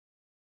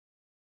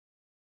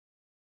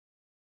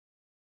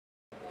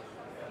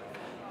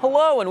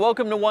Hello and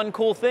welcome to One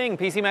Cool Thing,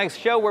 PC Mag's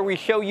show where we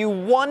show you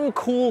one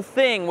cool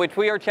thing which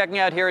we are checking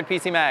out here at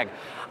PC Mag.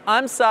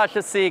 I'm Sasha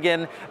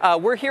Segan.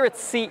 We're here at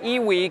CE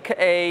Week,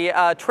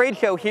 a trade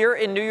show here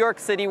in New York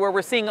City where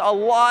we're seeing a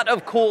lot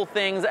of cool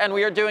things and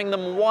we are doing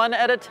them one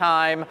at a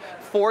time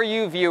for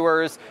you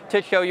viewers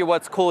to show you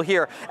what's cool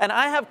here. And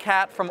I have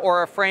Kat from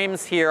Aura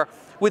Frames here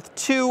with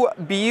two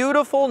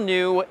beautiful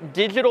new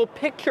digital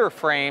picture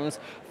frames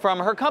from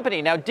her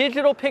company. Now,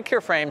 digital picture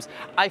frames,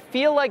 I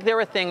feel like they're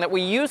a thing that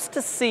we used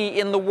to see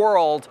in the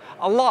world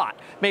a lot,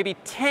 maybe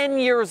 10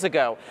 years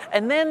ago.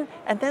 And then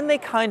they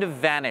kind of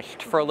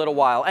vanished for a little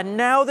while, and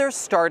now they're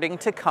starting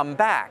to come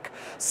back.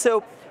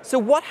 So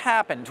what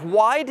happened?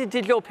 Why did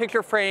digital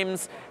picture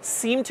frames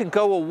seem to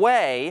go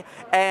away,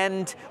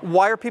 and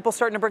why are people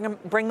starting to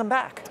bring them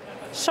back?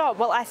 Sure.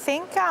 Well, I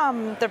think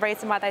the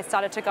reason why they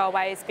started to go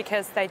away is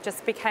because they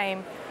just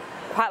became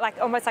quite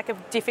almost like a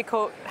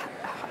difficult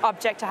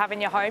object to have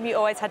in your home. You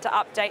always had to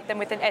update them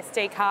with an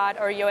SD card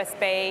or a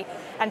USB,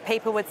 and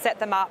people would set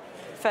them up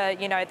for,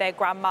 their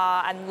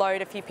grandma and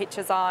load a few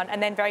pictures on,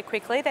 and then very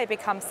quickly they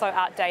become so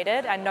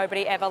outdated and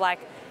nobody ever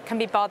can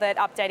be bothered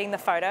updating the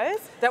photos.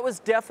 That was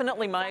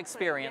definitely my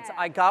experience. Yeah.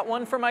 I got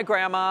one for my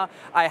grandma.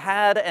 I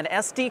had an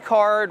SD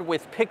card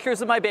with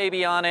pictures of my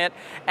baby on it,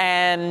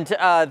 and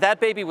that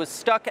baby was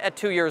stuck at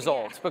 2 years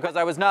old because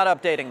I was not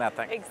updating that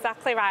thing.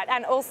 Exactly right.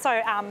 And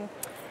also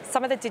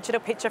some of the digital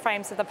picture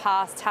frames of the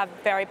past have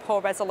very poor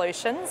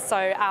resolutions,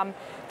 so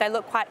they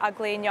look quite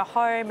ugly in your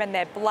home, and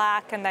they're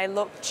black and they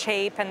look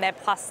cheap and they're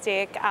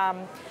plastic.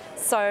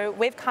 So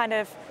we've kind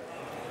of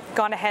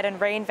gone ahead and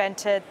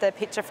reinvented the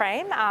picture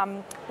frame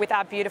with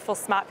our beautiful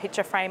smart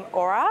picture frame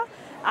Aura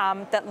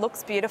that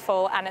looks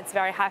beautiful, and it's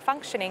very high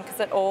functioning because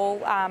it all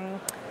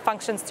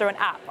functions through an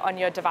app on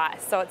your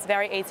device. So it's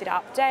very easy to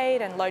update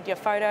and load your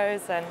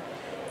photos, and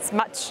it's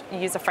much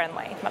more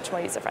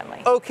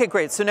user-friendly. Okay,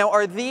 great. So now,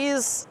 are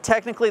these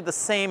technically the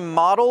same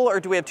model, or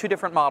do we have two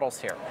different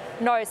models here?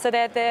 No, so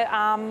they're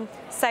the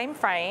same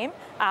frame.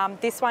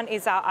 This one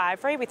is our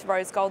ivory with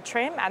rose gold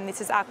trim, and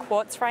this is our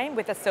quartz frame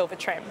with a silver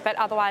trim. But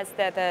otherwise,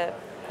 they're the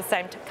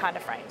same kind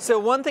of frame. So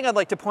one thing I'd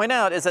like to point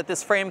out is that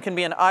this frame can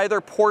be in either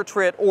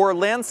portrait or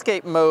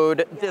landscape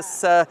mode. Yeah.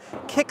 This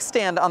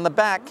kickstand on the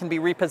back can be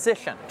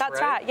repositioned.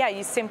 That's right. Yeah,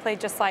 you simply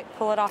just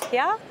pull it off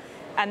here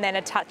and then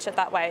attach it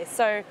that way.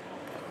 So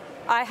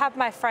I have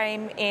my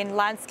frame in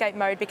landscape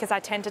mode because I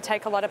tend to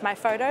take a lot of my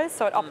photos,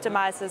 so it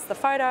optimizes the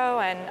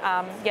photo, and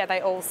they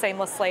all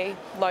seamlessly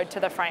load to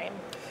the frame.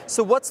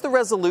 So what's the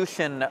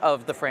resolution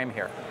of the frame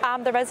here?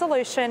 The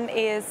resolution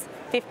is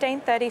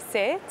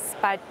 1536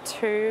 by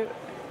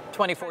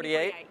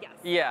 2048? Yes.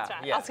 Yeah, That's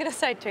right. yeah. I was going to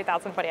say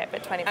 2048,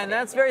 but 2048. And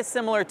that's very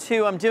similar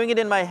to, I'm doing it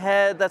in my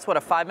head, that's what,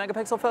 a 5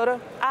 megapixel photo?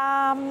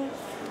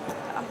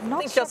 I'm not I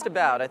think sure. just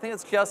about. I think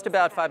it's just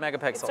about 5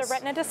 megapixels. It's a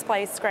Retina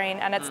display screen,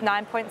 and it's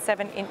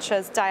 9.7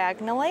 inches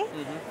diagonally.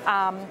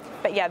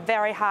 But yeah,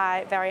 very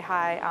high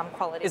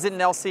quality. Is it an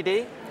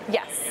LCD?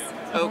 Yes.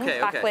 Okay,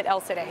 Backlit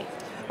LCD.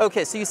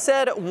 Okay, so you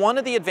said one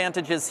of the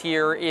advantages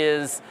here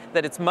is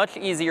that it's much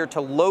easier to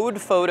load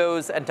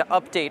photos and to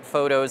update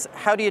photos.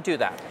 How do you do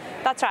that?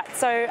 That's right.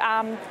 So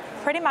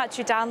pretty much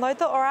you download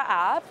the Aura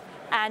app,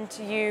 and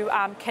you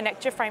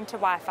connect your frame to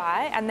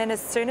Wi-Fi, and then as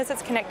soon as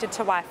it's connected to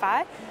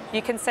Wi-Fi,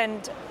 you can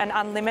send an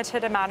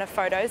unlimited amount of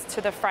photos to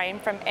the frame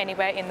from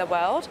anywhere in the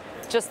world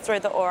just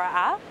through the Aura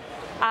app.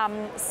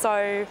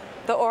 So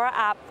the Aura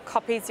app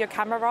copies your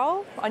camera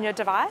roll on your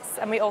device,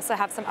 and we also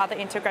have some other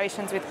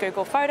integrations with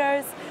Google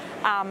Photos.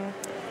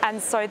 And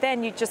so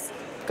then you just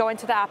go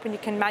into the app and you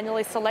can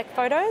manually select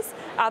photos.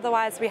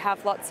 Otherwise, we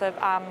have lots of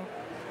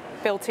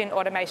built-in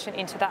automation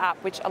into the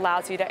app, which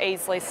allows you to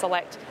easily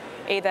select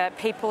either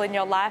people in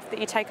your life that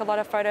you take a lot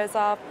of photos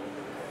of,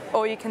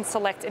 or you can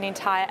select an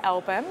entire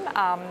album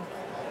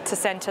to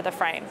send to the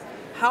frame.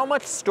 How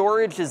much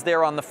storage is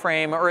there on the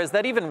frame, or is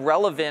that even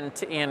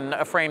relevant in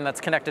a frame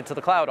that's connected to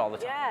the cloud all the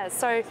time? Yeah,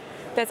 so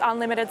there's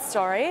unlimited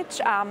storage.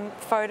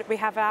 We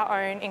have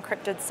our own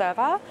encrypted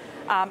server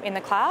in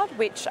the cloud,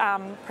 which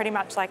pretty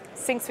much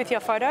syncs with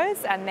your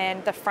photos, and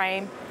then the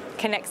frame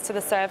connects to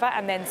the server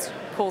and then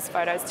pulls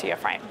photos to your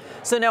frame.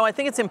 So now I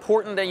think it's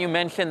important that you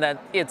mention that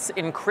it's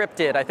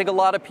encrypted. I think a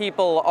lot of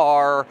people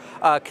are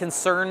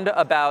concerned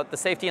about the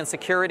safety and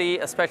security,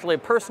 especially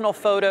of personal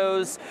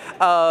photos.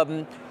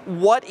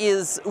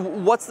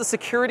 What's the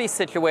security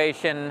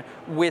situation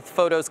with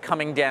photos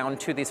coming down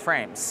to these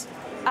frames?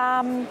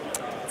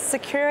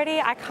 Security,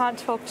 I can't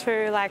talk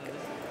to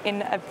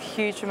in a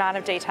huge amount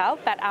of detail,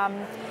 but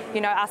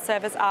our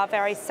servers are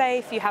very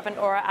safe. You have an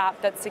Aura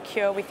app that's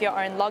secure with your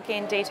own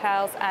login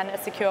details and a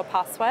secure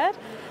password.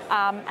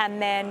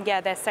 And then,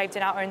 they're saved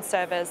in our own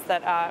servers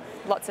that are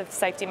lots of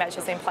safety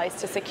measures in place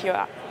to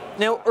secure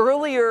Now,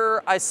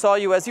 earlier I saw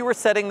you, as you were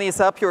setting these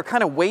up, you were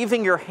kind of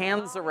waving your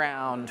hands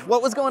around.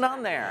 What was going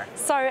on there?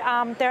 So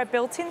there are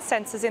built-in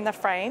sensors in the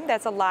frame.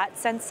 There's a light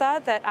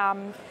sensor that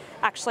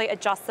actually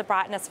adjusts the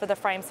brightness for the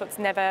frame so it's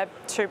never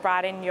too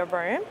bright in your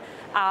room.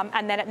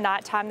 And then at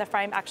night time, the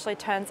frame actually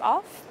turns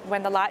off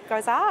when the light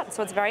goes out,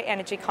 so it's very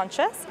energy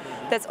conscious.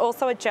 There's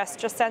also a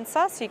gesture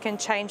sensor, so you can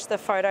change the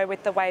photo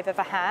with the wave of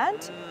a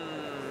hand.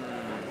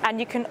 And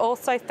you can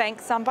also thank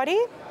somebody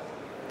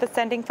for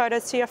sending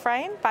photos to your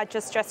frame by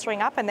just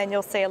gesturing up, and then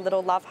you'll see a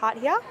little love heart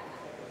here.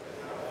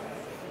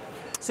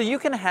 So you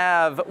can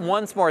have,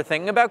 once more,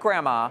 thinking about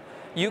Grandma,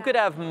 you could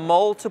have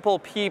multiple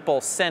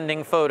people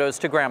sending photos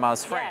to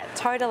Grandma's frame. Yeah,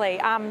 totally.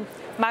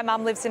 My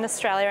mum lives in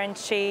Australia, and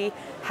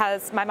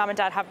my mum and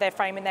dad have their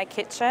frame in their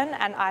kitchen,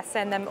 and I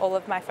send them all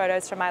of my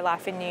photos from my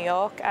life in New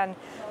York. And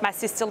my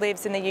sister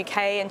lives in the UK,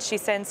 and she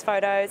sends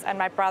photos, and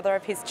my brother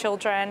of his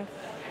children.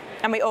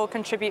 And we all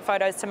contribute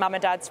photos to mum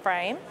and dad's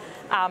frame,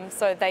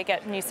 so they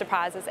get new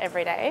surprises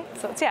every day.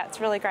 So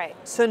it's really great.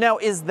 So now,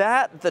 is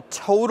that the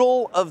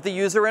total of the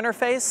user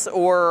interface,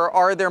 or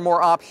are there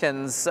more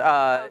options?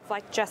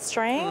 Like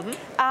gesturing?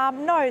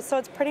 No, so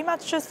it's pretty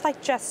much just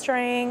like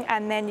gesturing,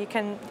 and then you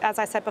can, as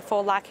I said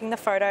before, liking the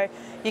photo.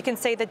 You can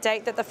see the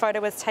date that the photo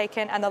was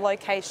taken and the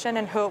location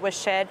and who it was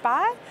shared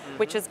by,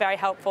 which is very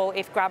helpful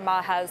if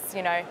Grandma has,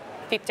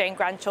 15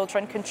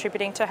 grandchildren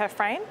contributing to her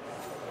frame.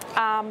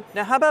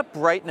 Now, how about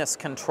brightness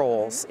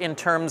controls in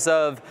terms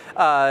of,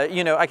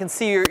 I can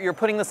see you're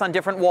putting this on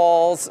different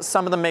walls.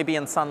 Some of them may be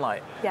in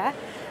sunlight. Yeah.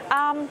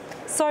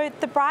 So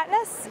the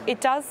brightness, it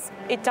does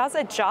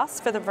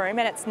adjust for the room,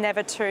 and it's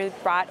never too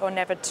bright or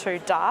never too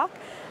dark.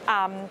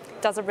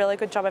 Does a really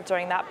good job of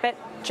doing that. But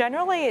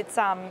generally,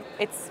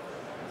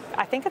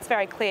 I think it's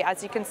very clear.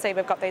 As you can see,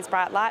 we've got these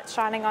bright lights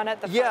shining on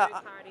it. The yeah. photo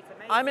clarity's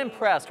amazing. I'm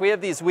impressed. We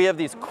have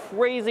these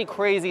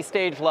crazy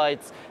stage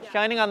lights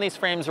shining on these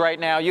frames right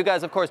now. You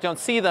guys, of course, don't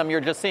see them. You're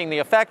just seeing the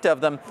effect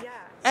of them. Yeah.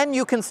 And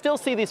you can still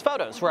see these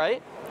photos,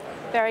 right?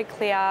 Very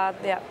clear.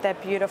 They're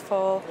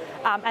beautiful.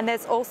 And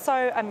there's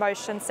also a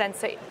motion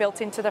sensor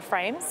built into the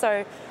frame.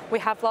 So we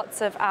have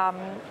lots of,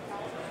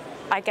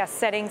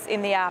 settings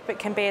in the app. It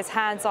can be as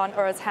hands-on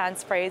or as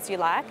hands-free as you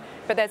like.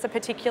 But there's a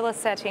particular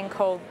setting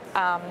called,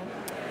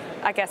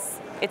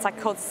 it's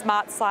called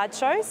Smart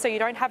Slideshow. So you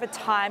don't have a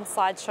time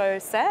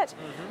slideshow set,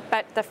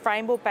 but the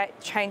frame will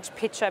change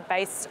picture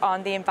based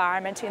on the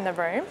environment in the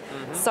room.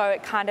 So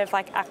it kind of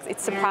it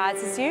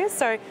surprises you.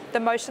 So the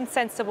motion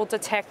sensor will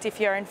detect if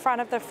you're in front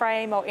of the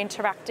frame or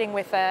interacting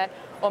with it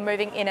or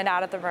moving in and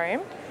out of the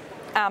room.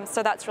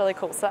 So that's really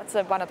cool. So that's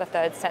one of the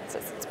third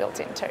sensors it's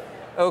built into.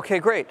 Okay,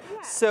 great.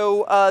 Yeah.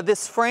 So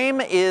this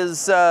frame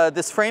is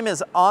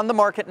on the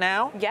market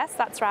now? Yes,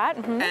 that's right.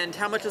 And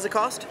how much does it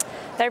cost?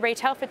 They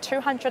retail for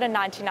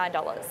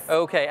 $299.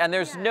 Okay, and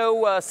there's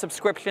no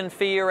subscription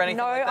fee or anything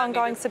like that? No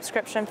ongoing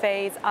subscription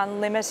fees,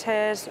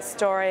 unlimited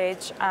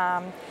storage,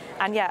 and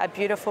a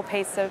beautiful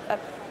piece of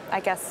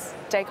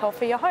decor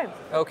for your home.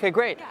 Okay,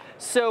 great. Yeah.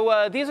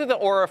 So these are the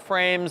Aura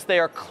frames. They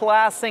are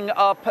classing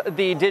up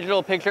the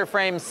digital picture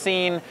frame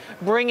scene,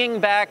 bringing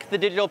back the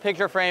digital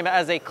picture frame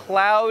as a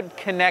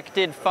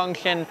cloud-connected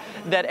function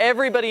that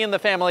everybody in the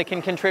family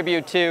can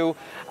contribute to.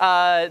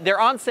 They're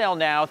on sale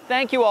now.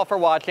 Thank you all for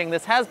watching.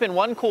 This has been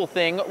One Cool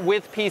Thing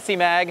with PC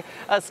Mag.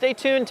 Stay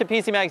tuned to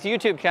PC Mag's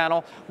YouTube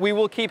channel. We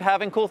will keep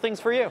having cool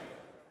things for you.